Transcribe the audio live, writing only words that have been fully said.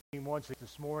Once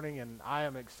this morning, and I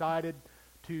am excited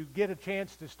to get a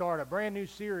chance to start a brand new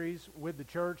series with the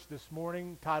church this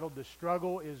morning titled The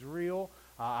Struggle is Real.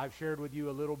 I've shared with you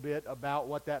a little bit about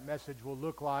what that message will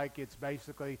look like. It's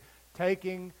basically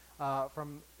taking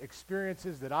from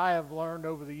experiences that I have learned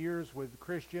over the years with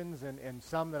Christians and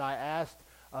some that I asked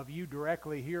of you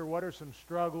directly here. What are some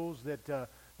struggles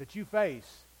that you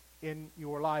face in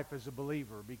your life as a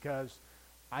believer? Because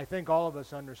I think all of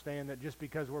us understand that just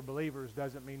because we're believers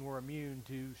doesn't mean we're immune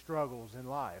to struggles in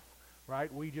life,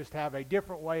 right? We just have a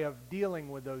different way of dealing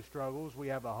with those struggles. We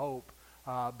have a hope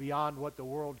beyond what the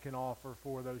world can offer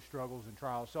for those struggles and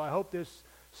trials. So I hope this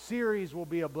series will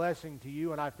be a blessing to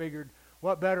you, and I figured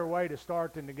what better way to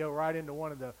start than to go right into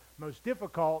one of the most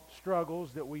difficult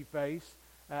struggles that we face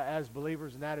as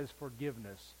believers, and that is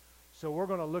forgiveness. So we're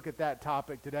going to look at that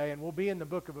topic today, and we'll be in the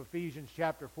book of Ephesians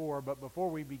chapter 4, but before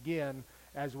we begin,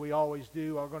 as we always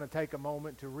do, I'm going to take a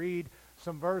moment to read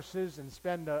some verses and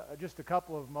spend just a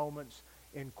couple of moments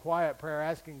in quiet prayer,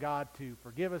 asking God to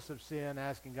forgive us of sin,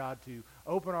 asking God to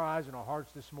open our eyes and our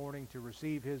hearts this morning to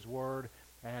receive His Word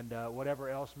and whatever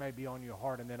else may be on your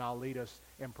heart, and then I'll lead us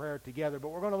in prayer together. But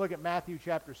we're going to look at Matthew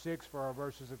chapter 6 for our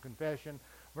verses of confession,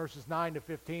 verses 9 to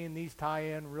 15. These tie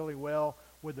in really well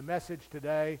with the message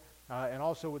today and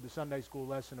also with the Sunday school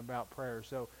lesson about prayer.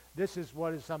 So this is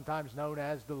what is sometimes known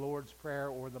as the Lord's Prayer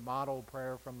or the model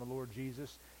prayer from the Lord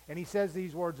Jesus. And he says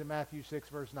these words in Matthew 6,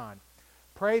 verse 9.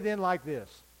 Pray then like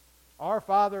this, Our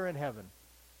Father in heaven,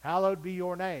 hallowed be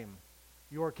your name.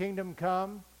 Your kingdom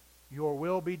come, your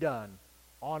will be done,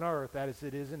 on earth as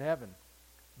it is in heaven.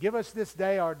 Give us this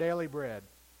day our daily bread,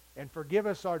 and forgive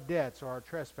us our debts or our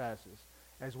trespasses,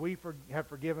 as we have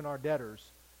forgiven our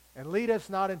debtors. And lead us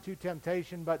not into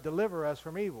temptation, but deliver us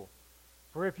from evil.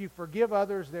 For if you forgive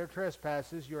others their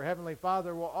trespasses, your heavenly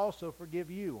Father will also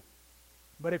forgive you.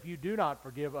 But if you do not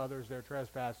forgive others their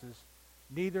trespasses,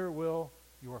 neither will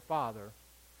your Father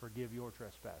forgive your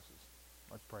trespasses.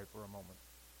 Let's pray for a moment.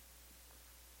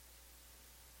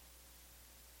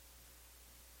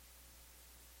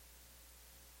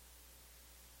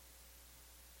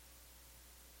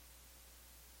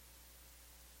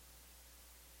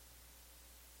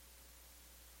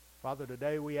 Father,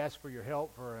 today we ask for your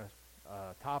help for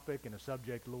a topic and a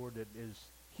subject, Lord, that is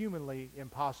humanly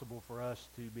impossible for us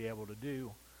to be able to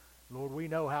do. Lord, we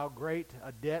know how great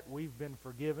a debt we've been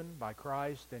forgiven by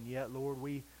Christ, and yet, Lord,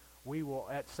 we will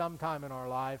at some time in our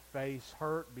life face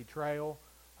hurt, betrayal,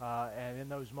 and in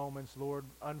those moments, Lord,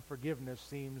 unforgiveness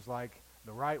seems like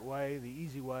the right way, the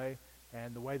easy way,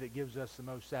 and the way that gives us the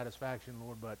most satisfaction,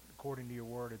 Lord, but according to your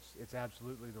word, it's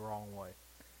absolutely the wrong way.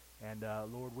 And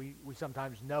Lord, we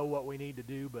sometimes know what we need to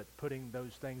do, but putting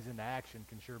those things into action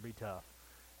can sure be tough.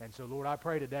 And so, Lord, I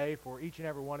pray today for each and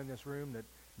every one in this room that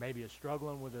maybe is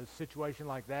struggling with a situation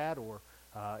like that or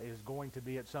is going to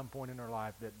be at some point in their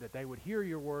life, that they would hear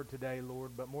your word today,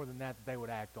 Lord, but more than that they would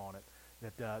act on it,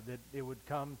 that it would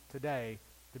come today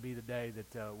to be the day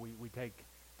that we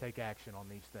take action on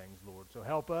these things, Lord. So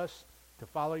help us to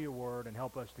follow your word and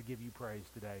help us to give you praise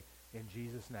today. In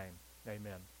Jesus' name,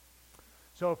 amen.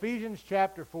 So Ephesians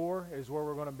chapter 4 is where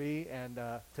we're going to be, and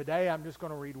today I'm just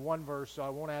going to read one verse, so I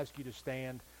won't ask you to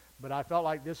stand, but I felt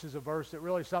like this is a verse that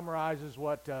really summarizes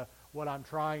what I'm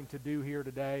trying to do here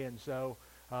today, and so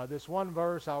this one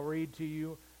verse I'll read to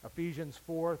you. Ephesians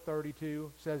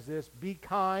 4:32 says this, Be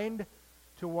kind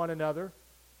to one another,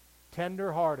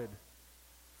 tender-hearted,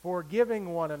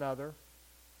 forgiving one another,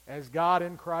 as God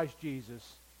in Christ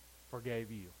Jesus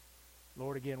forgave you.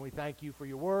 Lord, again, we thank you for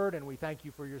your word, and we thank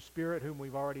you for your Spirit, whom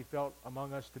we've already felt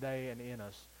among us today and in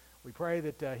us. We pray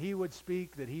that he would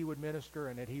speak, that he would minister,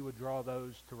 and that he would draw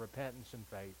those to repentance and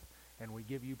faith. And we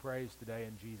give you praise today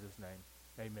in Jesus' name.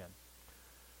 Amen.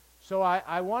 So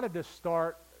I wanted to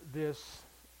start this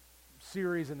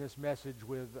series and this message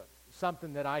with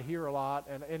something that I hear a lot.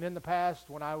 And in the past,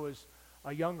 when I was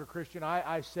a younger Christian,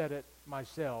 I said it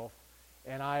myself,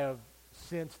 and I have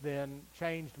since then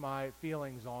changed my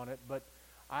feelings on it, but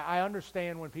I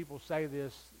understand when people say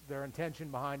this, their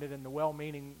intention behind it and the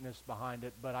well-meaningness behind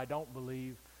it, but I don't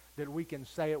believe that we can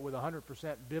say it with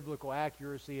 100% biblical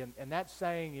accuracy, and that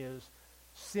saying is,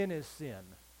 sin is sin.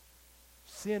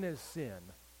 Sin is sin.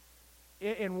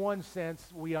 In one sense,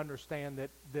 we understand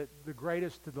that the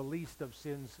greatest to the least of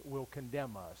sins will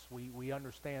condemn us. We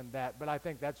understand that, but I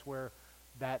think that's where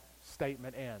that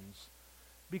statement ends.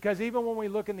 Because even when we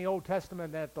look in the Old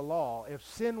Testament at the law, if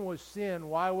sin was sin,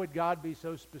 why would God be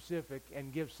so specific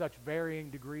and give such varying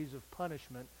degrees of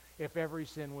punishment if every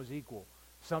sin was equal?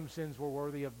 Some sins were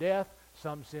worthy of death.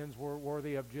 Some sins were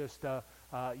worthy of just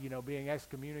being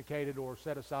excommunicated or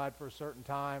set aside for a certain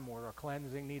time, or a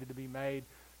cleansing needed to be made.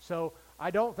 So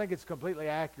I don't think it's completely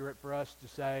accurate for us to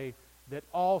say that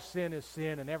all sin is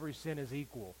sin and every sin is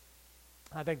equal.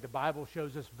 I think the Bible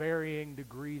shows us varying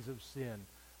degrees of sin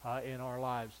in our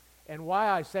lives. And why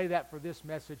I say that for this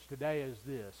message today is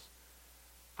this.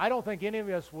 I don't think any of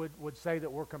us would say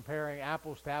that we're comparing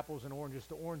apples to apples and oranges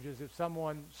to oranges if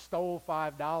someone stole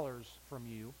 $5 from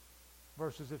you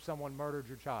versus if someone murdered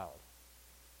your child.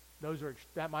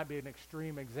 That might be an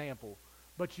extreme example.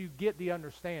 But you get the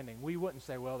understanding. We wouldn't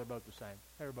say, well, they're both the same.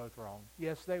 They were both wrong.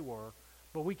 Yes, they were.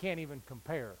 But we can't even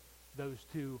compare those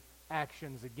two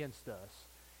actions against us.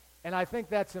 And I think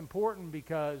that's important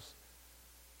because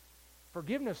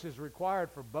forgiveness is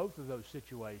required for both of those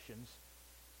situations.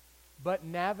 But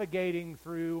navigating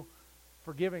through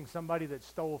forgiving somebody that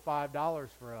stole $5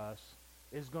 for us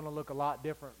is going to look a lot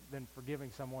different than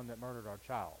forgiving someone that murdered our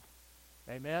child.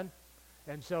 Amen?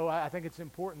 And so I think it's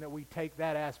important that we take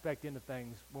that aspect into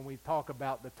things when we talk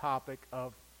about the topic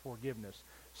of forgiveness.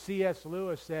 C.S.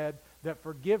 Lewis said that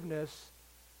forgiveness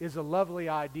is a lovely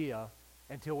idea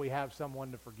until we have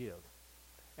someone to forgive.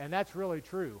 And that's really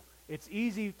true. It's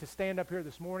easy to stand up here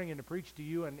this morning and to preach to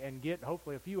you and get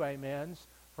hopefully a few amens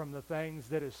from the things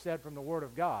that is said from the Word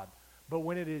of God. But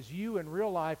when it is you in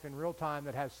real life, in real time,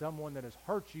 that has someone that has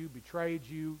hurt you, betrayed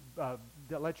you,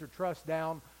 that let your trust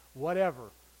down, whatever,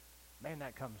 man,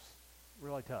 that comes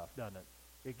really tough, doesn't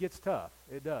it? It gets tough.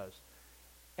 It does.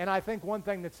 And I think one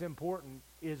thing that's important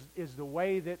is the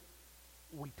way that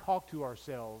we talk to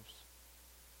ourselves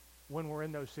when we're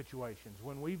in those situations.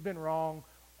 When we've been wrong,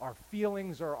 our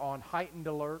feelings are on heightened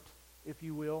alert, if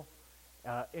you will.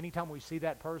 Anytime we see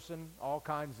that person, all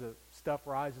kinds of stuff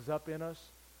rises up in us,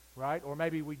 right? Or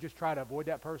maybe we just try to avoid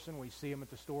that person. We see them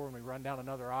at the store and we run down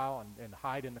another aisle and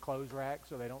hide in the clothes rack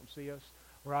so they don't see us,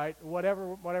 right?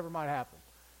 Whatever might happen.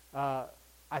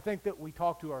 I think that we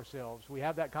talk to ourselves. We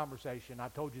have that conversation.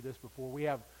 I've told you this before. We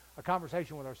have a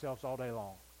conversation with ourselves all day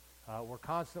long. We're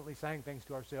constantly saying things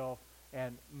to ourselves,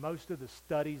 and most of the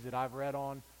studies that I've read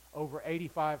on, over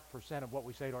 85% of what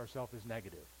we say to ourselves is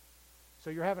negative. So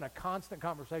you're having a constant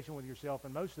conversation with yourself,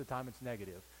 and most of the time it's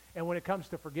negative. And when it comes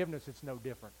to forgiveness, it's no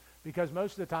different. Because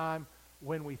most of the time,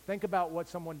 when we think about what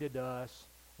someone did to us,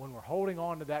 when we're holding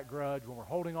on to that grudge, when we're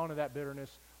holding on to that bitterness,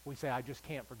 we say, I just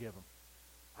can't forgive them.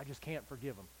 I just can't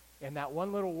forgive them. And that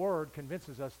one little word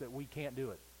convinces us that we can't do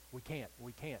it. We can't.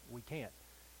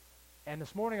 And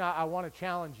this morning, I want to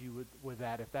challenge you with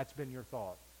that, if that's been your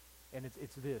thought. And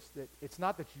it's this, that it's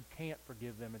not that you can't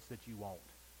forgive them, it's that you won't.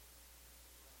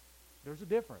 There's a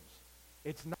difference.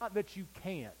 It's not that you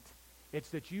can't. It's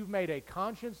that you've made a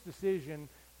conscious decision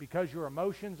because your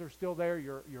emotions are still there,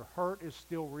 your hurt is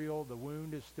still real, the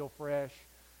wound is still fresh.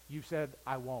 You said,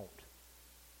 I won't.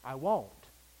 I won't.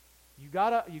 You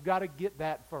gotta get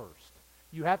that first.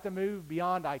 You have to move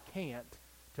beyond I can't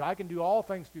to I can do all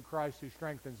things through Christ who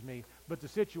strengthens me. But the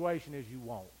situation is you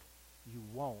won't. You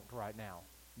won't right now.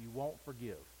 You won't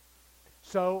forgive.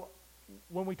 So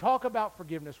when we talk about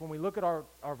forgiveness, when we look at our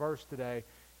verse today,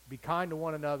 be kind to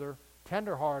one another,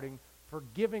 tender-hearted,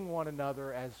 forgiving one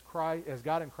another as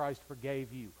God in Christ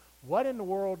forgave you. What in the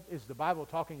world is the Bible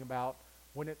talking about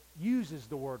when it uses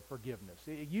the word forgiveness?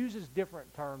 It uses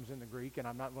different terms in the Greek, and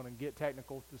I'm not going to get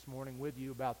technical this morning with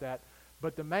you about that.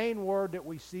 But the main word that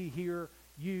we see here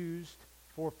used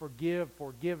for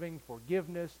forgiving,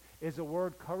 forgiveness, is the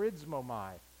word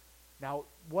charizomai. Now,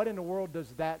 what in the world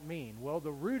does that mean? Well,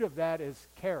 the root of that is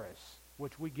charis,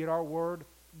 which we get our word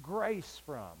grace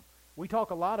from. We talk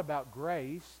a lot about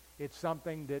grace. It's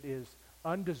something that is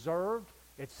undeserved.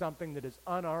 It's something that is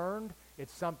unearned.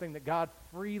 It's something that God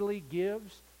freely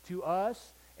gives to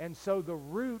us. And so the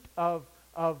root of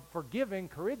forgiving,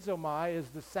 charizomai, is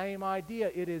the same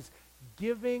idea. It is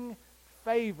giving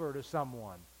favor to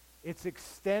someone. It's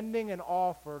extending an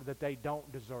offer that they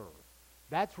don't deserve.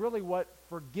 That's really what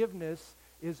forgiveness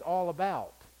is all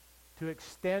about, to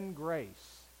extend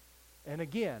grace. And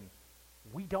again,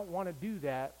 we don't want to do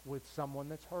that with someone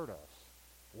that's hurt us.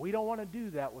 We don't want to do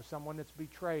that with someone that's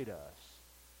betrayed us.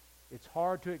 It's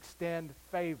hard to extend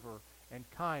favor and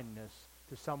kindness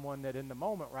to someone that in the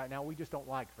moment right now we just don't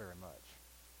like very much.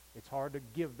 It's hard to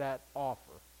give that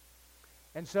offer.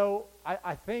 And so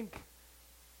I think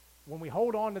when we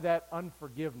hold on to that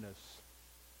unforgiveness,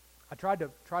 I tried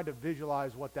to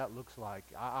visualize what that looks like.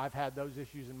 I've had those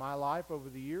issues in my life over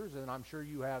the years, and I'm sure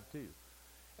you have too.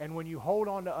 And when you hold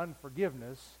on to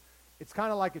unforgiveness, it's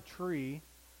kind of like a tree,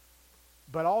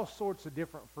 but all sorts of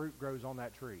different fruit grows on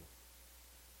that tree.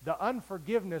 The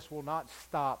unforgiveness will not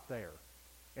stop there.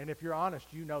 And if you're honest,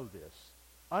 you know this.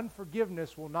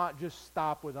 Unforgiveness will not just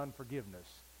stop with unforgiveness.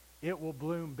 It will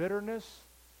bloom bitterness.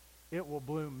 It will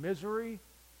bloom misery.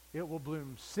 It will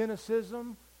bloom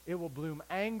cynicism. It will bloom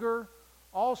anger.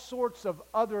 All sorts of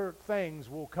other things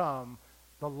will come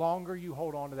the longer you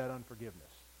hold on to that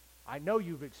unforgiveness. I know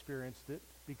you've experienced it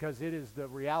because it is the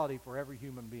reality for every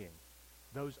human being.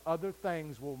 Those other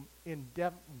things will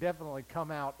definitely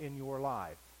come out in your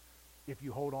life if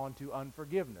you hold on to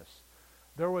unforgiveness.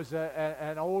 There was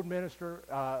an old minister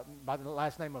by the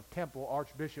last name of Temple,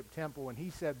 Archbishop Temple, and he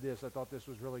said this. I thought this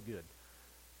was really good.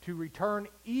 To return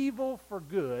evil for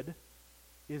good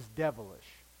is devilish.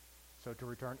 So to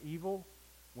return evil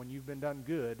when you've been done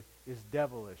good is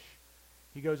devilish.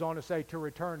 He goes on to say, to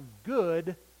return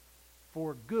good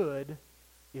for good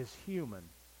is human.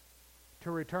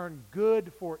 To return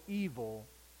good for evil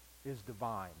is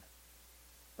divine.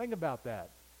 Think about that.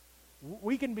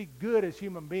 We can be good as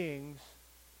human beings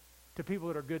to people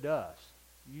that are good to us.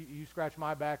 You scratch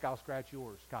my back, I'll scratch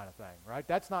yours kind of thing, right?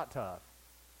 That's not tough.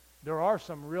 There are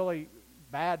some really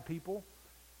bad people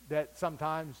that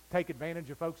sometimes take advantage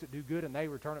of folks that do good and they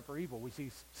return it for evil. We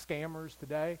see scammers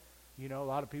today. You know, a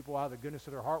lot of people out of the goodness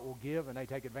of their heart will give and they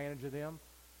take advantage of them.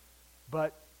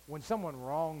 But when someone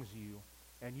wrongs you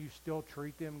and you still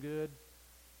treat them good,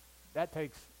 that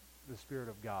takes the Spirit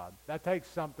of God. That takes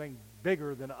something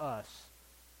bigger than us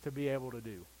to be able to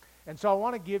do. And so I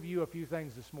want to give you a few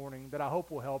things this morning that I hope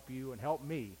will help you and help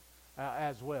me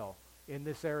as well in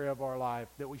this area of our life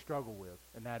that we struggle with,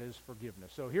 and that is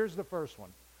forgiveness. So here's the first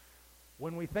one.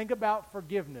 When we think about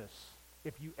forgiveness,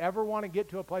 if you ever want to get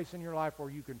to a place in your life where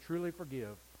you can truly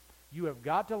forgive, you have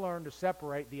got to learn to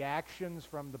separate the actions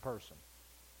from the person.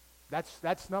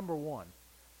 That's number one.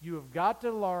 You have got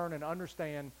to learn and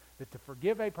understand that to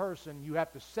forgive a person, you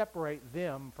have to separate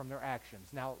them from their actions.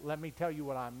 Now, let me tell you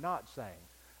what I'm not saying.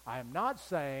 I am not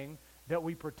saying that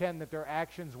we pretend that their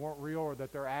actions weren't real or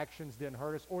that their actions didn't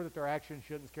hurt us or that their actions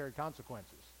shouldn't carry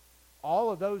consequences.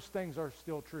 All of those things are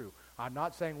still true. I'm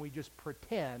not saying we just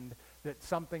pretend that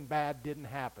something bad didn't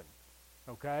happen.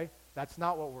 Okay? That's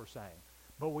not what we're saying.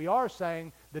 But we are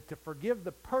saying that to forgive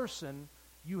the person,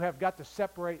 you have got to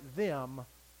separate them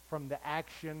from the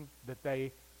action that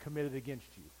they committed against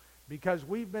you. Because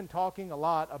we've been talking a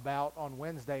lot about, on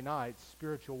Wednesday nights,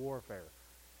 spiritual warfare.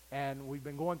 And we've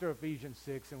been going through Ephesians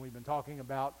 6, and we've been talking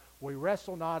about we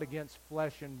wrestle not against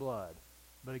flesh and blood,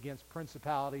 but against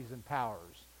principalities and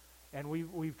powers. And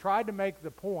we've tried to make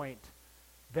the point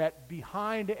that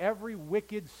behind every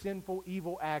wicked, sinful,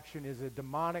 evil action is a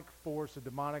demonic force, a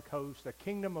demonic host, a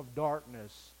kingdom of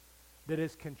darkness that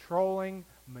is controlling,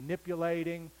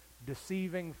 manipulating,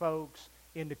 deceiving folks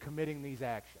into committing these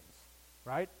actions,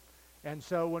 right? And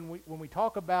so when we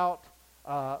talk about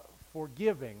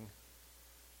forgiving,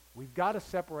 we've got to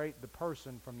separate the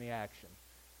person from the action.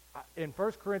 In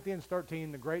 1 Corinthians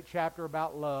 13, the great chapter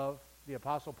about love, the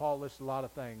Apostle Paul lists a lot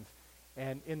of things.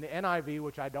 And in the NIV,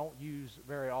 which I don't use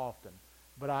very often,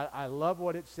 but I love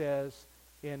what it says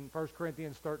in 1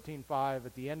 Corinthians 13:5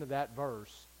 at the end of that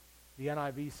verse. The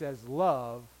NIV says,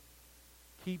 love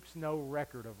keeps no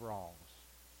record of wrongs.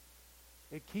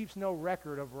 It keeps no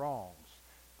record of wrongs.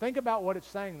 Think about what it's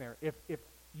saying there. If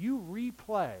you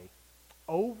replay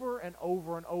over and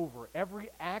over and over every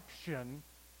action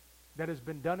that has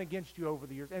been done against you over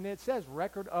the years, and it says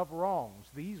record of wrongs.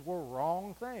 These were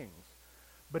wrong things.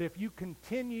 But if you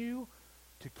continue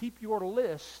to keep your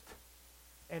list,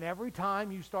 and every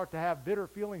time you start to have bitter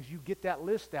feelings, you get that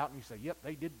list out and you say, yep,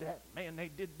 they did that. Man, they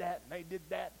did that, and they did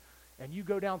that. And you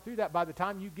go down through that. By the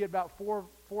time you get about four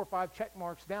or five check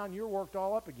marks down, you're worked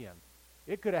all up again.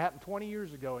 It could have happened 20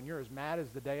 years ago, and you're as mad as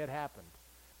the day it happened.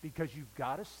 Because you've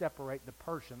got to separate the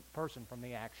person from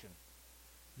the action.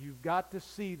 You've got to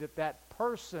see that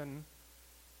person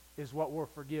is what we're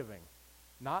forgiving.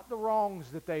 Not the wrongs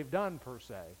that they've done per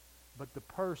se, but the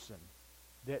person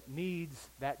that needs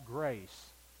that grace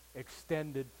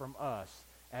extended from us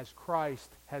as Christ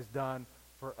has done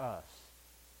for us.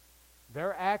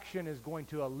 Their action is going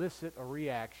to elicit a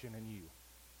reaction in you.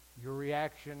 Your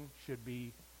reaction should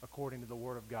be according to the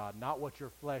Word of God, not what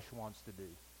your flesh wants to do.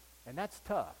 And that's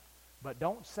tough. But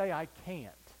don't say, I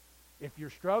can't. If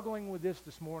you're struggling with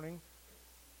this morning,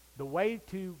 the way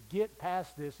to get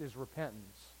past this is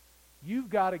repentance.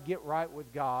 You've got to get right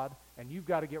with God, and you've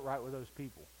got to get right with those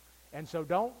people. And so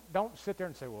don't sit there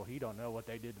and say, well, he don't know what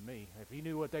they did to me. If he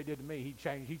knew what they did to me,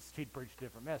 he'd preach a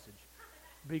different message.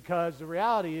 Because the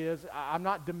reality is, I'm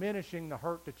not diminishing the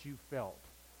hurt that you felt.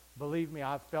 Believe me,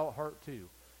 I've felt hurt too.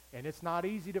 And it's not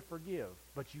easy to forgive.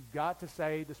 But you've got to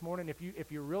say this morning,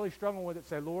 if you're really struggling with it,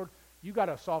 say, Lord, you got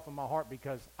to soften my heart,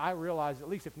 because I realize, at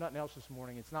least if nothing else this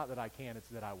morning, it's not that I can, it's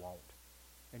that I won't.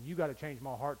 And you got to change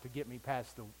my heart to get me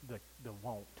past the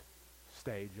won't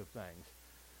stage of things.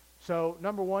 So,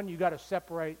 number one, you got to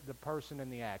separate the person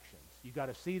and the actions. You got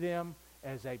to see them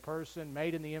as a person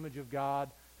made in the image of God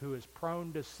who is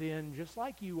prone to sin just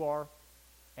like you are.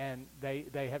 And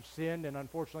they have sinned, and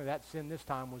unfortunately that sin this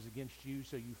time was against you,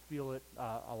 so you feel it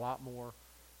a lot more.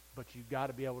 But you've got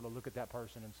to be able to look at that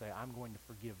person and say, I'm going to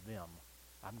forgive them.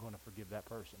 I'm going to forgive that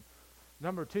person.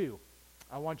 Number 2,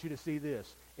 I want you to see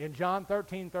this. In John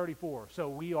 13:34, so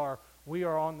we are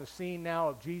on the scene now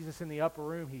of Jesus in the upper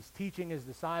room. He's teaching his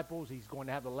disciples. He's going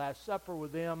to have the Last Supper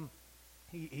with them.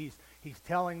 He's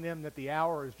telling them that the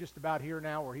hour is just about here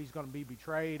now where he's going to be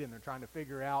betrayed, and they're trying to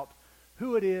figure out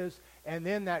who it is. And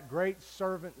then that great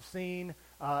servant scene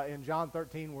in John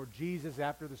 13 where Jesus,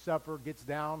 after the supper, gets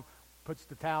down, puts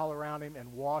the towel around him,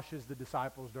 and washes the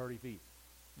disciples' dirty feet.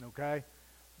 Okay?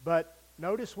 But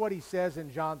notice what he says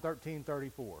in John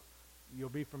 13:34. You'll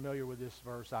be familiar with this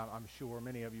verse, I'm sure.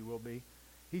 Many of you will be.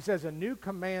 He says, a new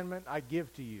commandment I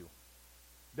give to you,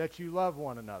 that you love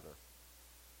one another.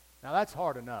 Now that's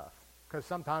hard enough, because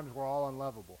sometimes we're all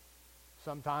unlovable.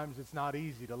 Sometimes it's not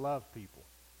easy to love people.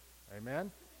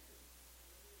 Amen?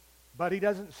 But he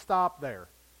doesn't stop there.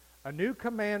 A new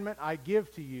commandment I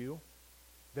give to you,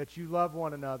 that you love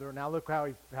one another. Now look how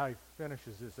he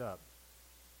finishes this up.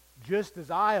 Just as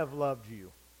I have loved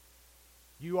you,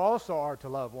 you also are to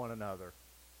love one another.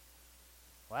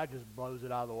 Well, that just blows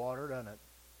it out of the water, doesn't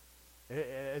it?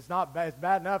 It's not bad. It's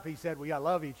bad enough he said we got to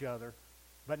love each other,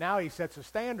 but now he sets a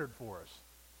standard for us.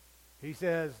 He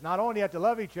says, not only do you have to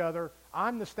love each other,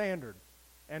 I'm the standard,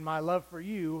 and my love for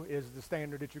you is the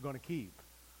standard that you're going to keep.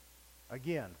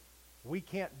 Again, we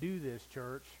can't do this,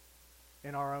 church,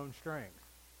 in our own strength.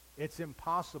 It's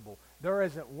impossible. There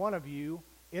isn't one of you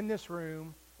in this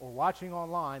room or watching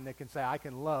online that can say, I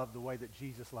can love the way that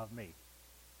Jesus loved me.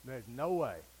 There's no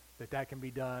way that can be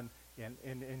done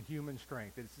in human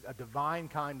strength. It's a divine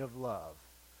kind of love.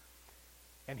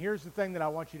 And here's the thing that I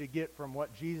want you to get from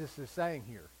what Jesus is saying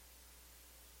here.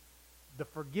 The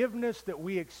forgiveness that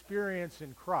we experience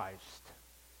in Christ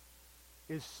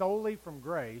is solely from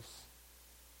grace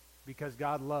because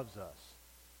God loves us.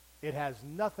 It has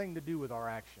nothing to do with our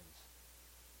actions.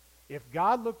 If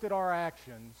God looked at our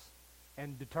actions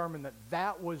and determined that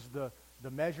that was the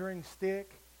measuring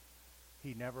stick,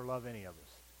 he'd never love any of us.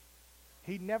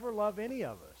 He'd never love any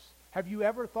of us. Have you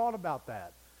ever thought about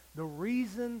that? The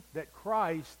reason that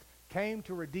Christ came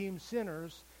to redeem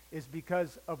sinners is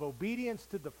because of obedience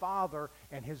to the Father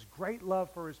and his great love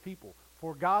for his people.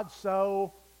 For God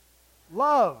so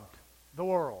loved the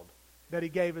world that he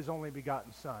gave his only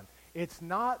begotten Son. It's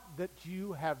not that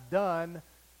you have done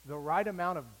the right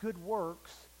amount of good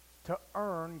works to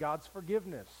earn God's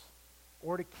forgiveness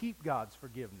or to keep God's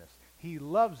forgiveness. He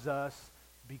loves us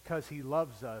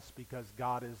because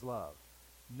God is love,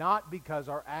 not because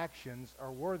our actions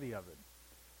are worthy of it.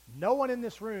 No one in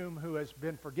this room who has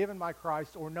been forgiven by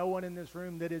Christ, or no one in this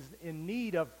room that is in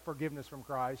need of forgiveness from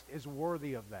Christ, is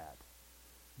worthy of that.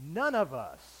 None of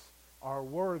us are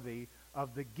worthy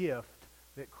of the gift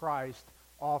that Christ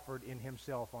offered in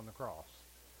himself on the cross.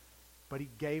 But he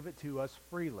gave it to us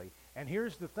freely. And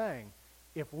here's the thing.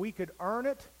 If we could earn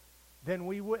it, then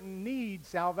we wouldn't need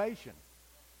salvation.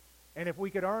 And if we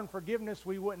could earn forgiveness,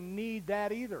 we wouldn't need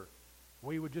that either.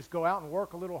 We would just go out and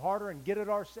work a little harder and get it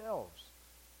ourselves.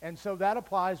 And so that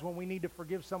applies when we need to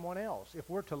forgive someone else. If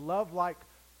we're to love like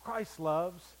Christ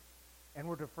loves, and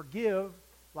we're to forgive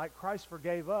like Christ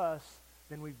forgave us,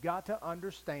 then we've got to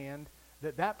understand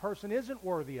that that person isn't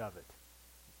worthy of it.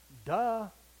 Duh.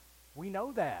 We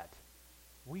know that.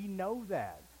 We know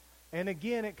that. And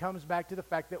again, it comes back to the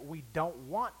fact that we don't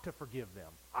want to forgive them.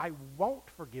 I won't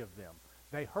forgive them.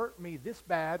 They hurt me this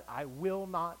bad, I will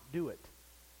not do it.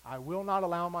 I will not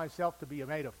allow myself to be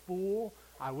made a fool.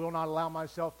 I will not allow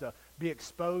myself to be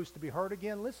exposed to be hurt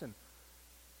again. Listen,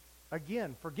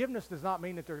 again, forgiveness does not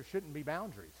mean that there shouldn't be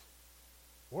boundaries.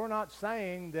 We're not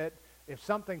saying that if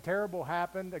something terrible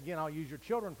happened, again, I'll use your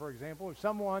children for example.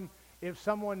 If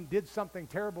someone did something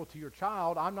terrible to your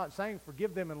child, I'm not saying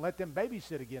forgive them and let them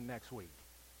babysit again next week.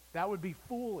 That would be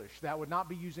foolish. That would not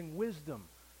be using wisdom.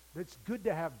 It's good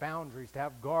to have boundaries, to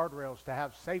have guardrails, to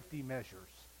have safety measures,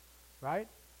 right?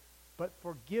 But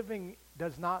forgiving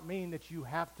does not mean that you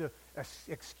have to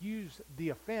excuse the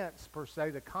offense, per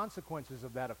se, the consequences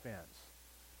of that offense.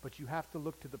 But you have to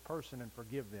look to the person and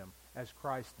forgive them as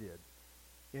Christ did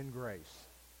in grace.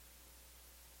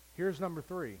 Here's number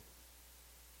 3.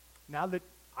 Now that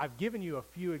I've given you a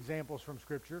few examples from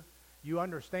Scripture, you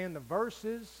understand the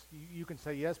verses. You can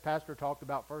say, yes, Pastor talked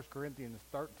about 1 Corinthians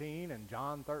 13 and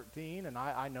John 13, and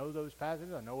I know those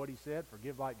passages. I know what he said.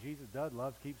 Forgive like Jesus does.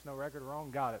 Love keeps no record of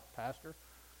wrong. Got it, Pastor.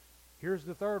 Here's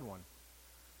the third one.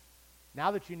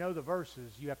 Now that you know the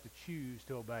verses, you have to choose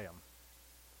to obey them.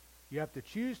 You have to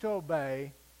choose to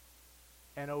obey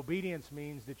And obedience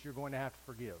means that you're going to have to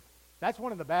forgive. That's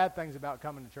one of the bad things about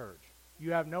coming to church.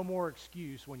 You have no more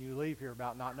excuse when you leave here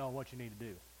about not knowing what you need to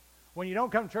do. When you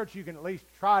don't come to church, you can at least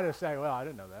try to say, well, I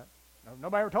didn't know that.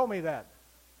 Nobody ever told me that.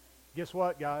 Guess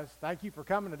what, guys? Thank you for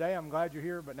coming today. I'm glad you're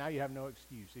here, but now you have no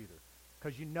excuse either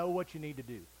because you know what you need to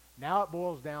do. Now it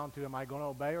boils down to, am I going to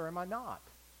obey or am I not?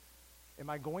 Am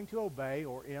I going to obey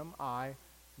or am I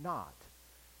not?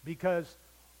 Because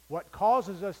what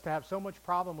causes us to have so much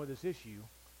problem with this issue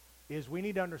is we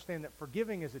need to understand that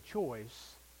forgiving is a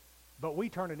choice, but we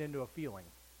turn it into a feeling.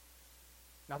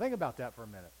 Now think about that for a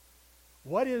minute.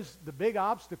 What is the big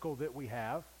obstacle that we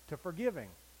have to forgiving?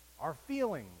 Our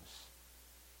feelings.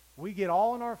 We get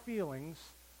all in our feelings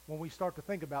when we start to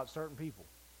think about certain people.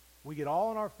 We get all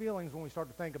in our feelings when we start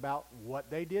to think about what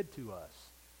they did to us.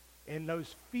 And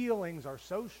those feelings are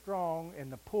so strong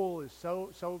and the pull is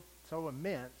so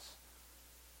immense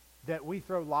that we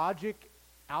throw logic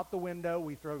out the window,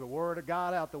 we throw the Word of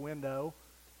God out the window,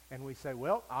 and we say,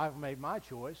 well, I've made my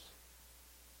choice.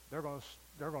 They're going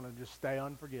to just stay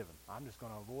unforgiven. I'm just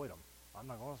going to avoid them. I'm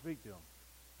not going to speak to them.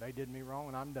 They did me wrong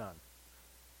and I'm done.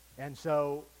 And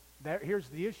so here's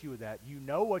the issue with that. You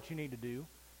know what you need to do.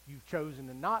 You've chosen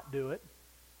to not do it.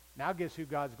 Now guess who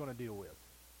God's going to deal with?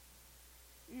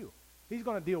 You. He's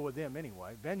going to deal with them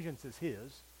anyway. Vengeance is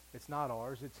his. It's not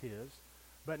ours. It's his.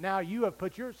 But now you have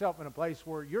put yourself in a place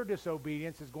where your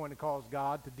disobedience is going to cause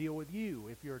God to deal with you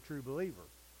if you're a true believer.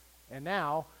 And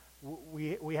now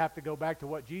we have to go back to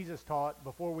what Jesus taught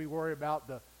before we worry about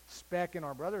the speck in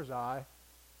our brother's eye.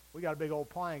 We got a big old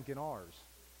plank in ours,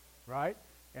 right?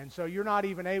 And so you're not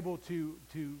even able to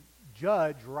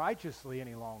judge righteously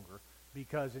any longer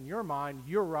because in your mind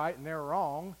you're right and they're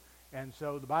wrong. And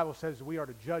so the Bible says we are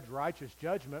to judge righteous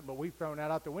judgment, but we've thrown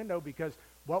that out the window because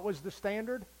what was the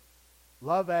standard?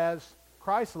 Love as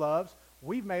Christ loves.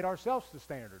 We've made ourselves the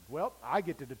standard. Well, I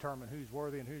get to determine who's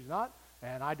worthy and who's not,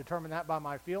 and I determine that by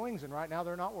my feelings, and right now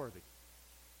they're not worthy.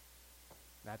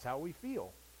 That's how we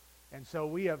feel. And so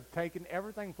we have taken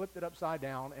everything, flipped it upside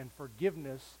down, and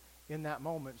forgiveness in that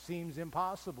moment seems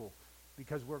impossible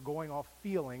because we're going off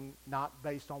feeling, not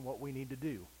based on what we need to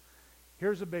do.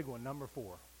 Here's a big one, number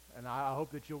 4. And I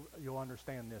hope that you'll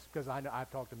understand this because I've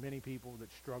talked to many people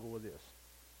that struggle with this.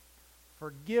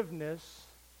 Forgiveness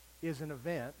is an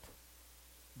event,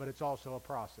 but it's also a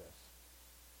process.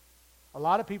 A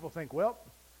lot of people think, well,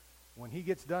 when he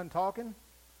gets done talking,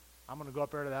 I'm going to go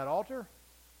up there to that altar,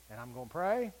 and I'm going to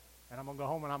pray, and I'm going to go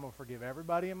home, and I'm going to forgive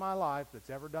everybody in my life that's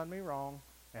ever done me wrong,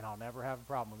 and I'll never have a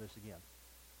problem with this again.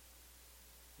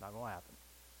 Not going to happen.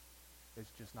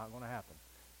 It's just not going to happen.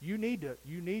 You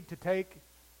need to take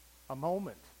a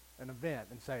moment, an event,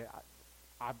 and say,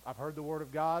 I've heard the Word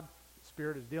of God. The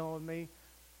Spirit is dealing with me.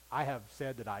 I have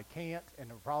said that I can't, and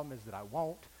the problem is that I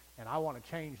won't, and I want to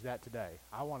change that today.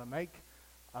 I want to make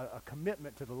a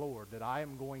commitment to the Lord that I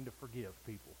am going to forgive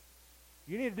people.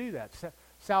 You need to do that.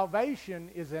 Salvation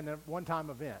is a one-time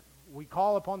event. We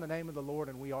call upon the name of the Lord,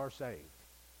 and we are saved.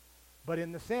 But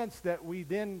in the sense that we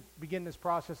then begin this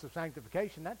process of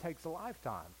sanctification, that takes a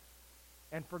lifetime.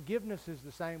 And forgiveness is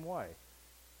the same way.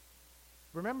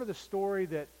 Remember the story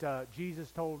that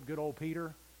Jesus told good old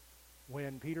Peter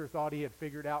when Peter thought he had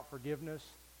figured out forgiveness?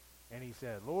 And he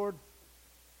said, Lord,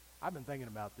 I've been thinking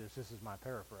about this. This is my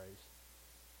paraphrase.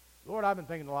 Lord, I've been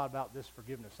thinking a lot about this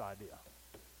forgiveness idea.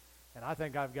 And I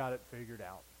think I've got it figured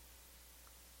out.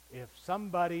 If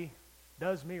somebody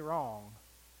does me wrong,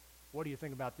 what do you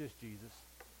think about this, Jesus?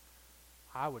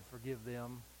 I would forgive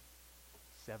them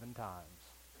 7 times.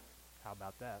 How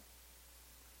about that?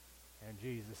 And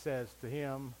Jesus says to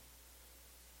him,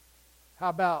 how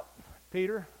about,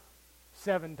 Peter,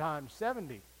 7 times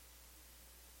 70?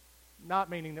 Not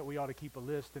meaning that we ought to keep a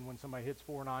list and when somebody hits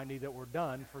 490 that we're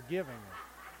done forgiving them.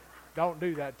 Don't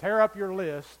do that. Tear up your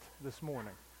list this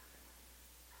morning.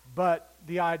 But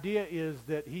the idea is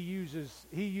that he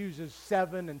uses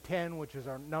 7 and 10, which is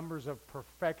our numbers of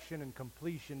perfection and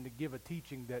completion, to give a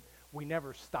teaching that we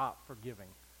never stop forgiving.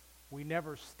 We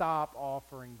never stop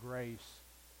offering grace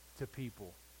to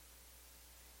people.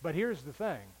 But here's the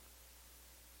thing.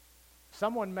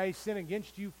 Someone may sin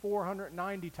against you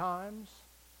 490 times,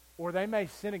 or they may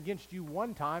sin against you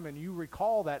 1 time and you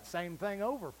recall that same thing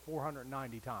over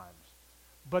 490 times.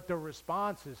 But the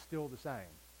response is still the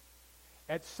same.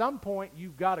 At some point,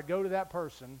 you've got to go to that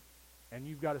person and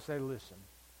you've got to say, listen,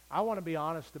 I want to be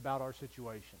honest about our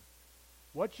situation.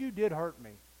 What you did hurt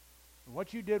me, and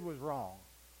what you did was wrong.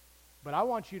 But I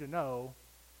want you to know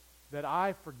that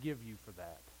I forgive you for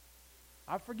that.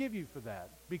 I forgive you for that.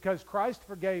 Because Christ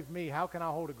forgave me, how can I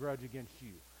hold a grudge against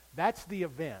you? That's the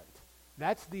event.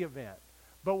 That's the event.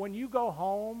 But when you go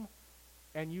home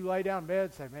and you lay down in bed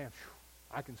and say, man, phew,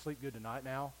 I can sleep good tonight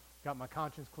now. Got my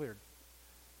conscience cleared.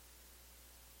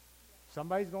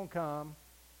 Somebody's going to come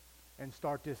and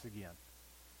start this again.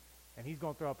 And he's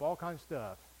going to throw up all kinds of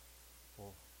stuff.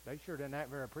 Well, they sure didn't act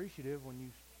very appreciative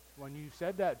when you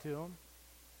said that to them.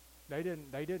 They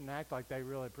didn't act like they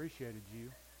really appreciated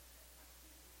you.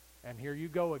 And here you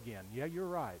go again. Yeah, you're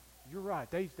right. You're right.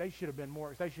 They should have been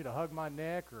more. They should have hugged my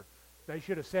neck, or they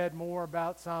should have said more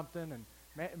about something. And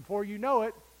man, before you know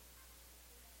it,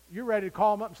 you're ready to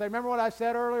call them up and say, remember what I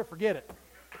said earlier? Forget it.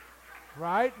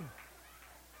 Right?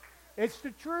 It's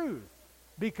the truth.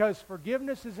 Because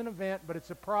forgiveness is an event, but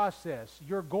it's a process.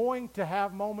 You're going to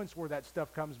have moments where that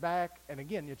stuff comes back. And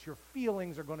again, it's your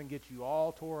feelings are going to get you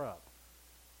all tore up.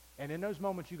 And in those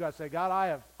moments, you got to say, God,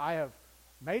 I have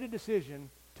made a decision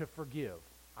to forgive.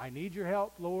 I need your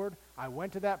help, Lord. I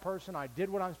went to that person. I did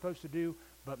what I'm supposed to do.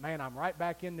 But man, I'm right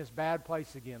back in this bad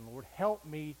place again. Lord, help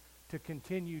me to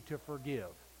continue to forgive.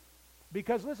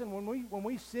 Because listen, when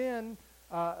we sinned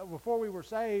before we were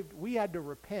saved, we had to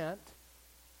repent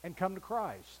and come to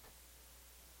Christ.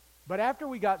 But after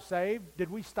we got saved, did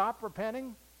we stop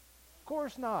repenting? Of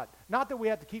course not. Not that we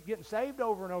have to keep getting saved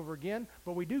over and over again,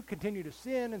 but we do continue to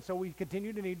sin, and so we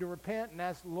continue to need to repent and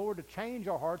ask the Lord to change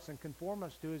our hearts and conform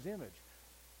us to his image.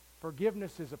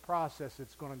 Forgiveness is a process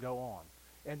that's going to go on.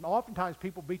 And oftentimes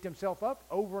people beat themselves up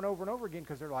over and over and over again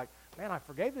because they're like, man, I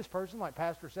forgave this person like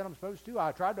Pastor said I'm supposed to.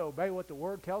 I tried to obey what the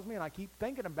Word tells me, and I keep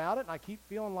thinking about it, and I keep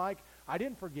feeling like I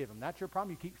didn't forgive him. That's your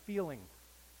problem. You keep feeling.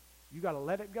 You got to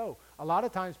let it go. A lot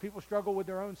of times people struggle with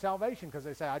their own salvation because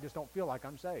they say, I just don't feel like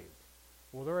I'm saved.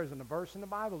 Well, there is a verse in the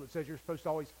Bible that says you're supposed to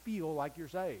always feel like you're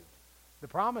saved. The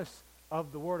promise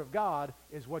of the Word of God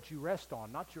is what you rest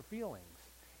on, not your feelings.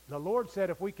 The Lord said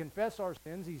if we confess our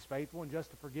sins, he's faithful and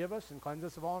just to forgive us and cleanse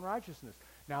us of all unrighteousness.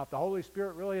 Now, if the Holy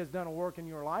Spirit really has done a work in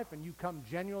your life and you come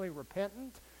genuinely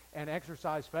repentant and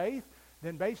exercise faith,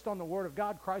 then based on the Word of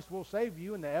God, Christ will save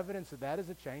you, and the evidence of that is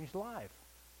a changed life.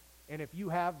 And if you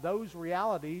have those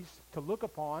realities to look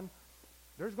upon,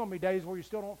 there's going to be days where you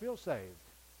still don't feel saved.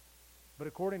 But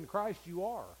according to Christ, you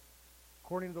are.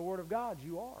 According to the Word of God,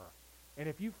 you are. And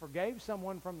if you forgave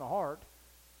someone from the heart,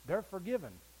 they're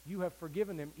forgiven. You have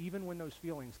forgiven them even when those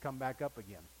feelings come back up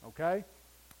again. Okay?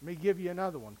 Let me give you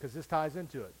another one because this ties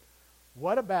into it.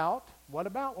 What about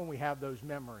when we have those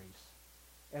memories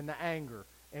and the anger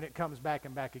and it comes back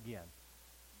and back again?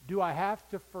 Do I have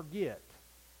to forget?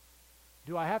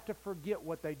 Do I have to forget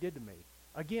what they did to me?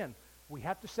 Again, we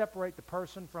have to separate the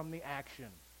person from the action.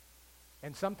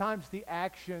 And sometimes the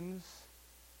actions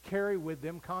carry with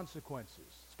them consequences,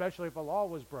 especially if a law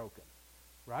was broken,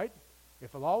 right?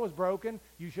 If a law was broken,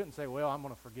 you shouldn't say, well, I'm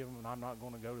going to forgive them and I'm not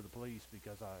going to go to the police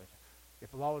because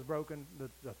if a law was broken,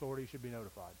 the authorities should be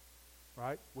notified,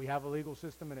 right? We have a legal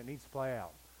system and it needs to play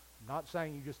out. I'm not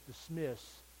saying you just dismiss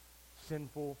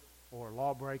sinful or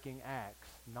law-breaking acts.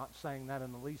 I'm not saying that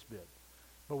in the least bit.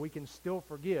 But we can still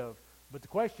forgive. But the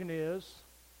question is,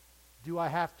 do I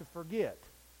have to forget?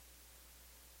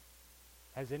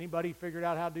 Has anybody figured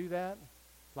out how to do that?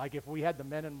 Like if we had the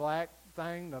Men in Black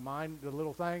thing, the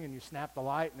little thing, and you snap the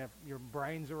light and if your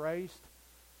brain's erased.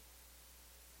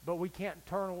 But we can't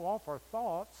turn off our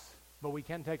thoughts, but we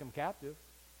can take them captive.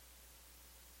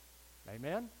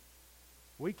 Amen?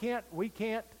 We can't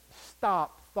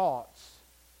stop thoughts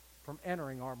from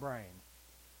entering our brain,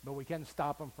 but we can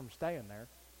stop them from staying there.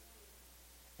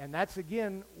 And that's,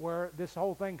 again, where this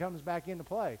whole thing comes back into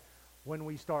play. When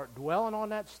we start dwelling on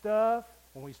that stuff,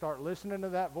 when we start listening to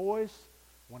that voice,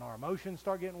 when our emotions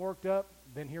start getting worked up,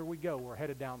 then here we go. We're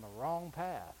headed down the wrong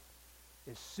path.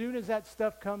 As soon as that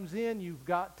stuff comes in, you've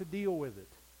got to deal with it.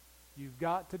 You've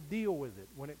got to deal with it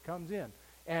when it comes in.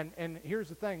 And here's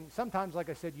the thing. Sometimes, like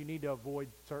I said, you need to avoid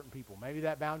certain people. Maybe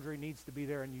that boundary needs to be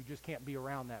there and you just can't be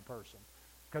around that person.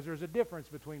 Because there's a difference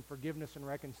between forgiveness and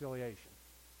reconciliation.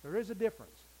 There is a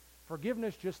difference.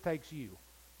 Forgiveness just takes you.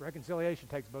 Reconciliation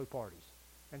takes both parties.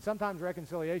 And sometimes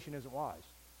reconciliation isn't wise.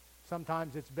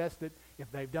 Sometimes it's best that if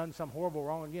they've done some horrible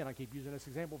wrong, again, I keep using this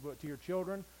example, but to your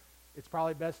children, it's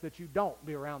probably best that you don't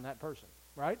be around that person,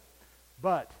 right?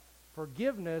 But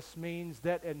forgiveness means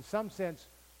that in some sense,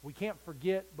 we can't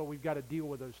forget, but we've got to deal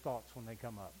with those thoughts when they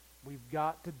come up. We've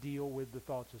got to deal with the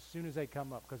thoughts as soon as they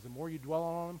come up, because the more you dwell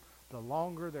on them, the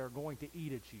longer they're going to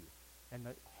eat at you, and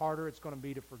the harder it's going to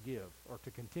be to forgive or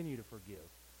to continue to forgive.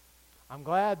 I'm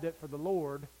glad that for the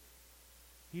Lord,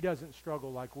 he doesn't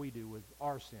struggle like we do with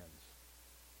our sins.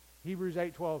 Hebrews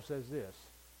 8:12 says this,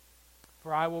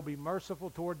 "For I will be merciful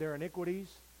toward their iniquities,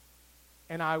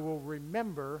 and I will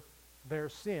remember their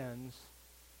sins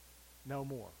no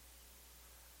more."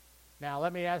 Now,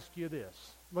 let me ask you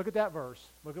this. Look at that verse.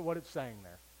 Look at what it's saying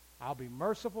there. I'll be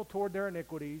merciful toward their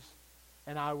iniquities,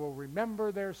 and I will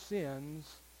remember their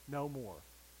sins no more.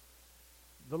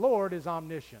 The Lord is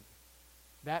omniscient.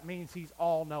 That means he's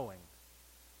all-knowing.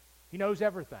 He knows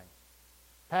everything.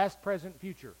 Past, present,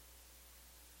 future.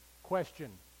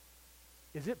 Question: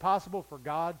 is it possible for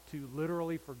God to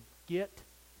literally forget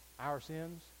our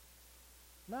sins?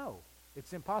 No,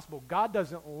 it's impossible. God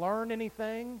doesn't learn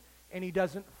anything, and he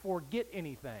doesn't forget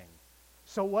anything.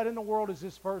 So what in the world is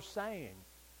this verse saying?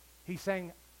 He's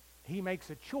saying he makes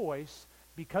a choice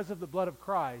because of the blood of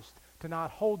Christ to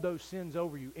not hold those sins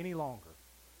over you any longer.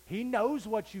 He knows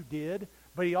what you did,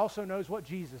 but he also knows what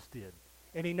Jesus did.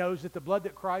 And he knows that the blood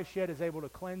that Christ shed is able to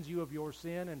cleanse you of your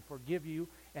sin and forgive you.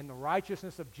 And the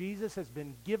righteousness of Jesus has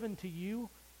been given to you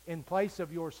in place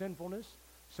of your sinfulness,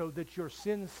 so that your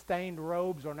sin-stained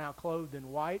robes are now clothed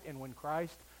in white. And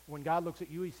when God looks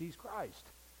at you, he sees Christ.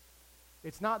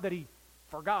 It's not that he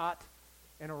forgot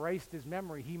and erased his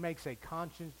memory. He makes a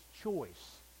conscious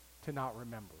choice to not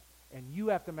remember. And you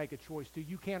have to make a choice too.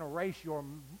 You can't erase your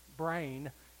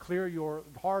brain, clear your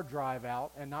hard drive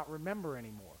out, and not remember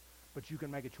anymore. But you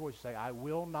can make a choice to say, I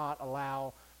will not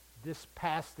allow this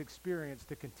past experience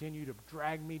to continue to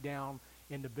drag me down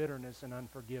into bitterness and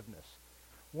unforgiveness.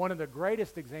 One of the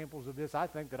greatest examples of this, I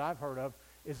think, that I've heard of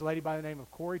is a lady by the name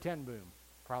of Corrie ten Boom.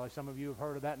 Probably some of you have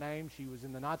heard of that name. She was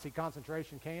in the Nazi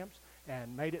concentration camps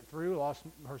and made it through, lost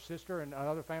her sister and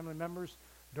other family members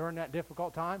during that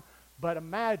difficult time. But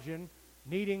imagine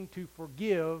needing to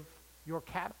forgive your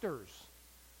captors,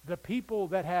 the people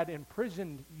that had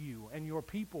imprisoned you and your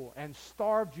people and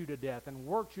starved you to death and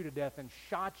worked you to death and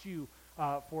shot you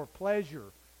for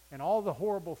pleasure, and all the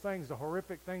horrible things, the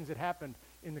horrific things that happened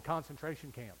in the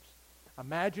concentration camps.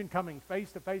 Imagine coming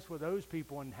face to face with those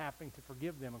people and having to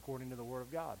forgive them according to the Word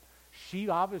of God. She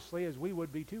obviously, as we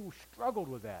would be too, struggled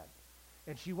with that.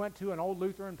 And she went to an old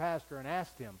Lutheran pastor and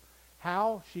asked him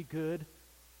how she could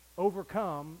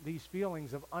overcome these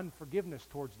feelings of unforgiveness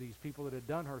towards these people that had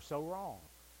done her so wrong.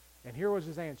 And here was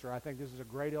his answer. I think this is a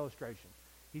great illustration.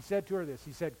 He said to her this.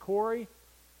 He said, Corrie,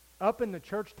 up in the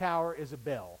church tower is a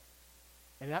bell.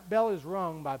 And that bell is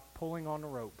rung by pulling on the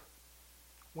rope.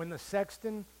 When the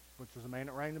sexton, which was the man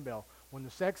that rang the bell, when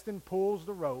the sexton pulls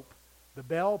the rope, the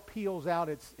bell peals out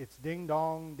its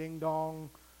ding-dong, ding-dong.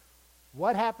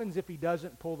 What happens if he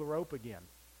doesn't pull the rope again?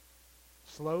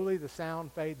 Slowly the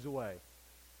sound fades away.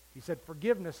 He said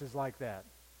forgiveness is like that.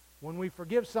 When we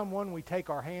forgive someone, we take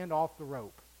our hand off the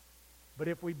rope. But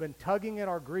if we've been tugging at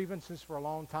our grievances for a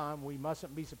long time, we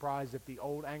mustn't be surprised if the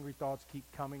old angry thoughts keep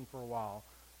coming for a while.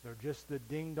 They're just the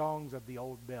ding-dongs of the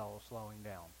old bell slowing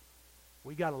down.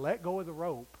 We got to let go of the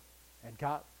rope and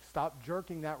stop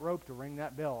jerking that rope to ring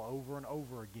that bell over and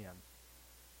over again.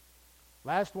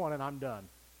 Last one, and I'm done.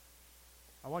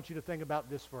 I want you to think about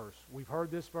this verse. We've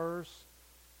heard this verse,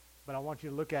 but I want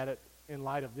you to look at it in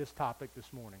light of this topic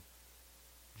this morning.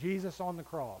 Jesus on the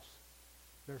cross.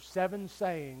 There's 7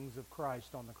 sayings of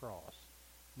Christ on the cross.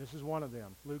 This is one of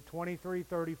them. Luke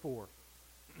 23:34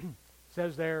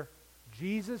 says there,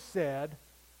 Jesus said,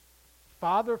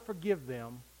 Father, forgive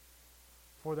them,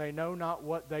 for they know not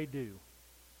what they do.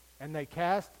 And they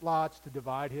cast lots to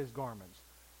divide his garments.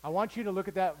 I want you to look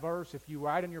at that verse. If you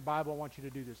write in your Bible, I want you to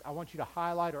do this. I want you to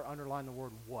highlight or underline the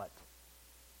word what.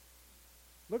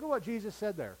 Look at what Jesus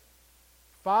said there.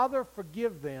 Father,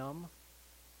 forgive them,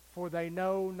 for they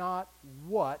know not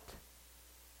what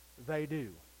they do.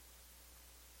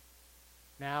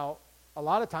 Now, a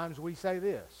lot of times we say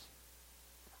this.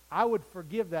 I would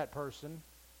forgive that person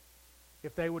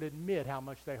if they would admit how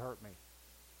much they hurt me.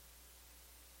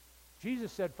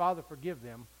 Jesus said, Father, forgive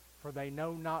them, for they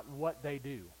know not what they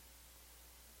do.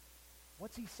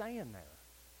 What's he saying there?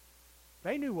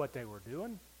 They knew what they were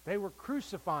doing. They were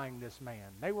crucifying this man.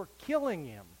 They were killing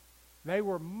him. They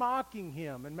were mocking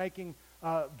him and making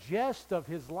jest of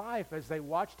his life as they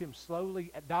watched him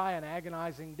slowly die an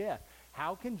agonizing death.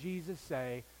 How can Jesus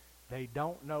say they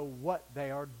don't know what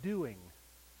they are doing?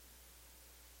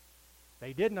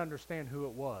 They didn't understand who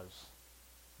it was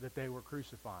that they were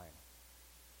crucifying.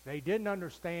 They didn't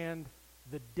understand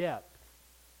the depth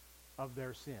of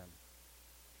their sin.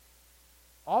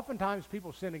 Oftentimes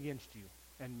people sin against you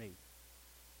and me.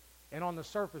 And on the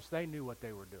surface, they knew what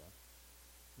they were doing.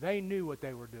 They knew what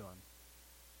they were doing.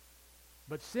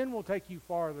 But sin will take you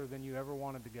farther than you ever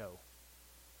wanted to go.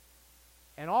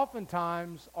 And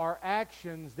oftentimes, our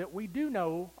actions that we do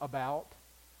know about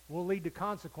will lead to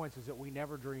consequences that we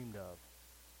never dreamed of.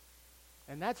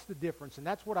 And that's the difference, and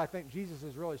that's what I think Jesus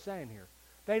is really saying here.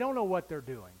 They don't know what they're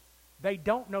doing. They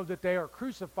don't know that they are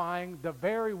crucifying the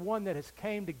very one that has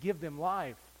came to give them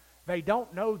life. They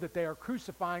don't know that they are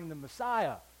crucifying the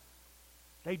Messiah.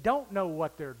 They don't know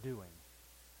what they're doing.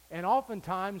 And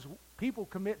oftentimes, people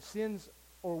commit sins,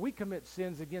 or we commit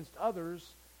sins against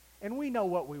others, and we know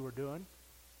what we were doing,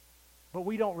 but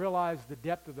we don't realize the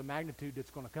depth of the magnitude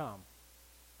that's going to come.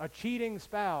 A cheating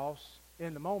spouse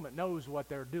in the moment knows what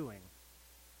they're doing,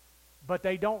 but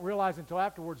they don't realize until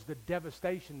afterwards the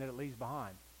devastation that it leaves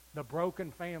behind. The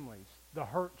broken families, the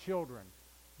hurt children,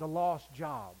 the lost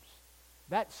jobs.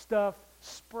 That stuff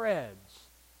spreads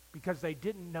because they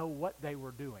didn't know what they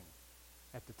were doing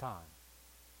at the time.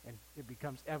 And it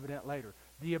becomes evident later.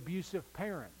 The abusive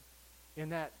parent, in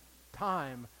that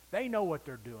time, they know what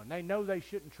they're doing. They know they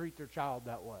shouldn't treat their child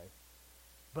that way.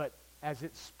 But as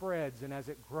it spreads and as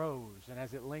it grows and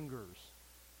as it lingers,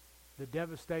 the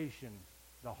devastation,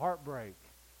 the heartbreak,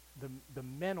 the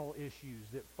mental issues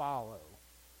that follow.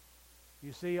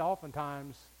 You see,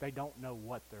 oftentimes, they don't know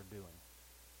what they're doing.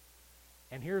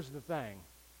 And here's the thing.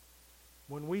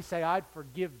 When we say, I'd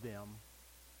forgive them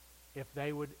if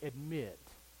they would admit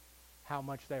how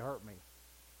much they hurt me.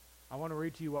 I want to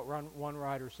read to you what one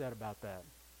writer said about that.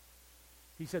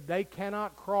 He said, they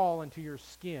cannot crawl into your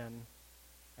skin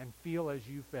and feel as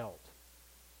you felt.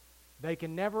 They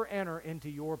can never enter into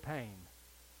your pain.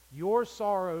 Your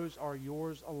sorrows are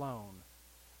yours alone.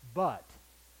 But,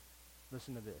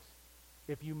 listen to this,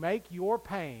 if you make your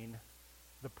pain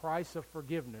the price of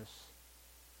forgiveness,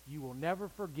 you will never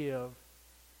forgive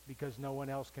because no one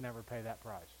else can ever pay that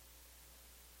price.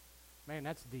 Man,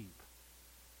 that's deep.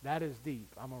 That is deep.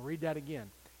 I'm going to read that again.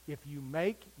 If you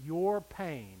make your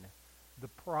pain the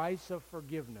price of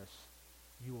forgiveness,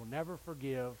 you will never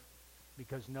forgive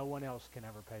because no one else can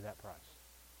ever pay that price.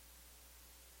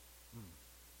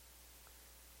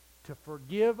 To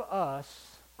forgive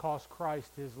us cost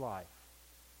Christ his life.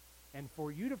 And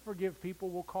for you to forgive people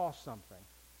will cost something.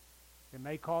 It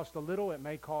may cost a little, it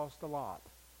may cost a lot,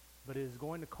 but it is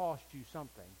going to cost you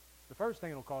something. The first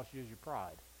thing it will cost you is your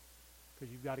pride,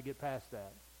 because you've got to get past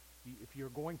that. If you're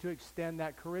going to extend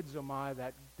that charizomai,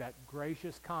 that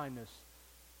gracious kindness,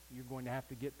 you're going to have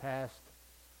to get past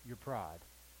your pride.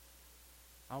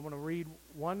 I want to read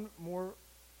one more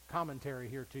commentary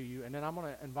here to you, and then I'm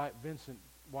going to invite Vincent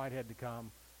Whitehead to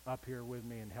come up here with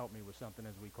me and help me with something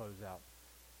as we close out.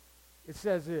 It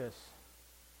says this: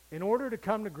 in order to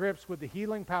come to grips with the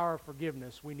healing power of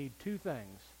forgiveness, we need two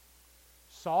things: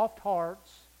 soft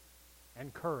hearts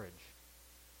and courage.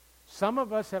 Some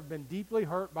of us have been deeply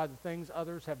hurt by the things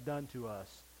others have done to us.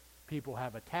 People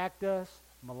have attacked us,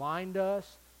 maligned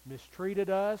us, mistreated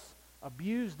us,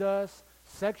 abused us,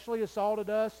 sexually assaulted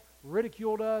us,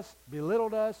 ridiculed us,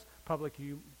 belittled us,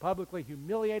 publicly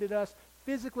humiliated us,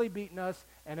 physically beaten us,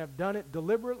 and have done it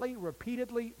deliberately,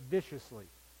 repeatedly, viciously.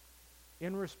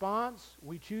 In response,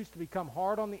 we choose to become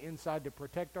hard on the inside to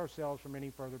protect ourselves from any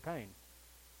further pain.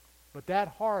 But that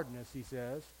hardness, he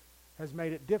says, has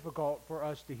made it difficult for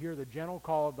us to hear the gentle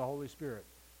call of the Holy Spirit.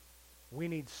 We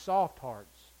need soft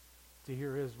hearts to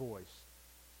hear his voice.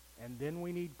 And then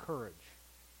we need courage.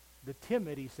 The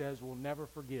timid, he says, will never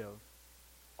forgive.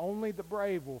 Only the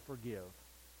brave will forgive.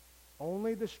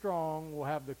 Only the strong will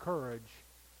have the courage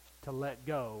to let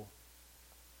go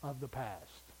of the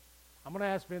past. I'm going to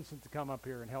ask Vincent to come up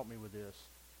here and help me with this.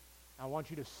 I want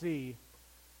you to see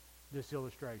this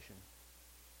illustration.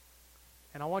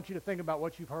 And I want you to think about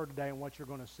what you've heard today and what you're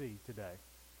going to see today.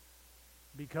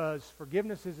 Because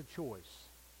forgiveness is a choice.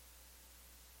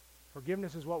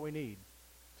 Forgiveness is what we need.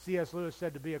 C.S. Lewis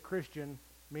said to be a Christian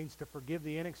means to forgive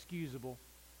the inexcusable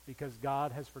because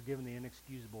God has forgiven the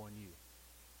inexcusable in you.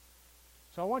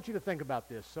 So I want you to think about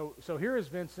this. So here is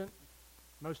Vincent.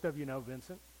 Most of you know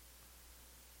Vincent.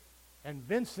 And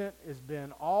Vincent has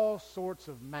been all sorts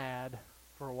of mad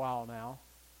for a while now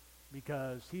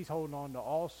because he's holding on to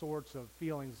all sorts of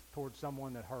feelings towards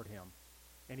someone that hurt him.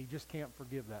 And he just can't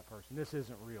forgive that person. This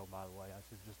isn't real, by the way.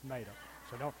 I just made up.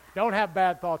 So don't have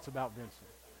bad thoughts about Vincent.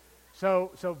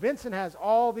 So Vincent has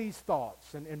all these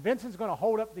thoughts. And Vincent's going to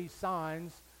hold up these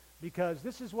signs because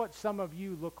this is what some of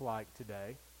you look like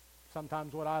today.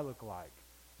 Sometimes what I look like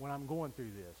when I'm going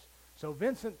through this. So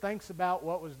Vincent thinks about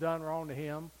what was done wrong to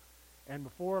him. And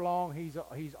before long,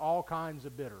 he's all kinds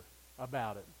of bitter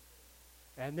about it.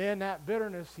 And then that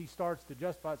bitterness, he starts to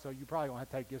justify it. So you probably going to have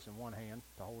to take this in one hand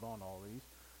to hold on to all these.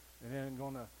 And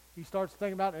then he starts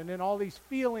thinking about it. And then all these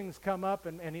feelings come up,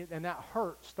 and that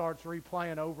hurt starts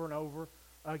replaying over and over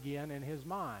again in his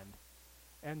mind.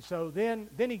 And so then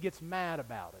he gets mad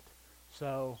about it.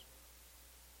 So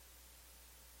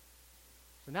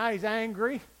now he's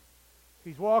angry.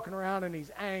 He's walking around and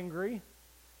he's angry.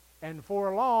 And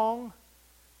for long,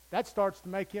 that starts to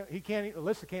make him,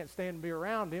 Alyssa can't stand to be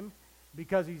around him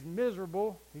because he's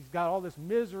miserable. He's got all this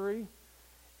misery.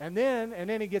 And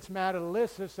then he gets mad at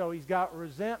Alyssa, so he's got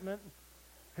resentment.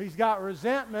 He's got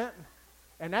resentment,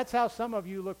 and that's how some of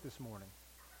you look this morning.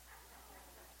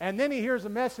 And then he hears a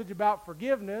message about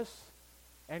forgiveness,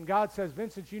 and God says,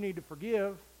 Vincent, you need to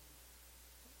forgive.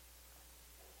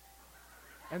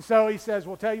 And so he says,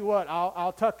 well, tell you what,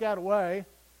 I'll tuck that away,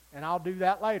 and I'll do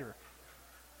that later.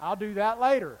 I'll do that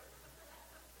later.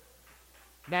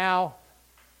 Now,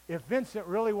 if Vincent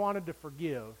really wanted to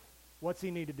forgive, what's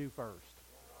he need to do first?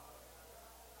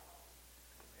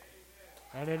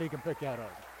 And then he can pick that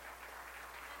up.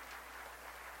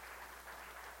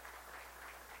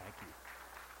 Thank you.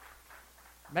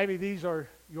 Maybe these are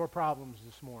your problems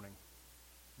this morning.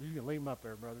 You can leave them up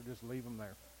there, brother. Just leave them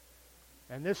there.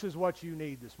 And this is what you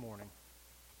need this morning.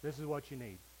 This is what you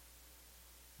need.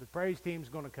 The praise team's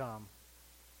going to come,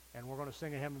 and we're going to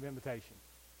sing a hymn of invitation.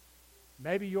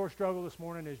 Maybe your struggle this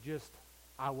morning is just,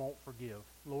 I won't forgive.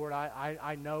 Lord,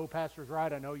 I know Pastor's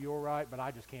right. I know you're right, but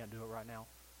I just can't do it right now.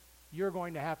 You're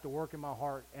going to have to work in my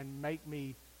heart and make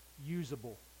me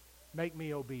usable, make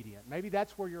me obedient. Maybe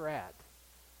that's where you're at.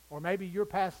 Or maybe you're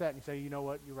past that and you say, you know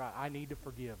what, you're right. I need to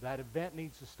forgive. That event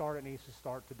needs to start. It needs to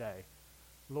start today.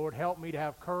 Lord, help me to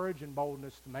have courage and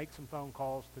boldness to make some phone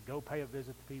calls, to go pay a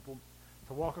visit to people,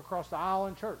 to walk across the aisle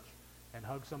in church and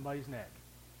hug somebody's neck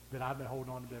that I've been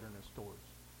holding on to bitterness towards.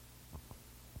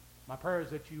 My prayer is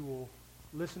that you will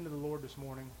listen to the Lord this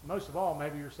morning. Most of all,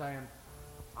 maybe you're saying,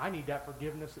 I need that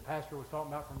forgiveness that Pastor was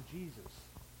talking about from Jesus.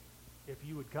 If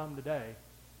you would come today,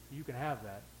 you can have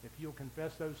that. If you'll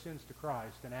confess those sins to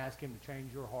Christ and ask him to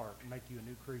change your heart and make you a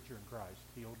new creature in Christ,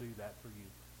 he'll do that for you.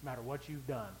 No matter what you've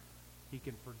done, he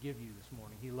can forgive you this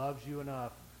morning. He loves you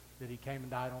enough that he came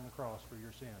and died on the cross for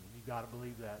your sin. You've got to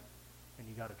believe that, and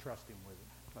you've got to trust him with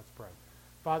it. Let's pray.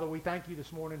 Father, we thank you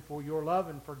this morning for your love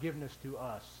and forgiveness to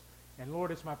us. And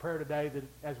Lord, it's my prayer today that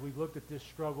as we've looked at this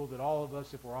struggle that all of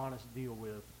us, if we're honest, deal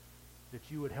with, that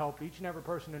you would help each and every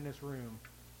person in this room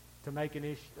to make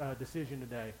a decision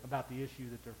today about the issue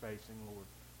that they're facing, Lord.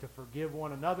 To forgive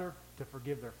one another, to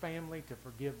forgive their family, to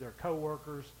forgive their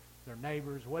coworkers, their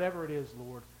neighbors, whatever it is,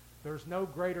 Lord. There's no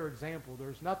greater example.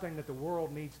 There's nothing that the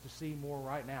world needs to see more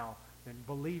right now than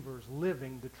believers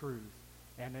living the truth.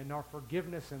 And in our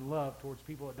forgiveness and love towards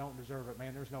people that don't deserve it,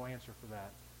 man, there's no answer for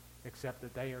that except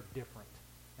that they are different.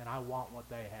 And I want what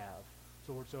they have.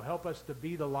 So, Lord, so help us to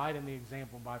be the light and the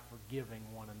example by forgiving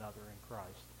one another in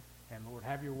Christ. And, Lord,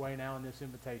 have your way now in this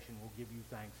invitation. We'll give you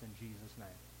thanks in Jesus'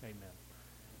 name. Amen.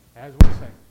 As we sing.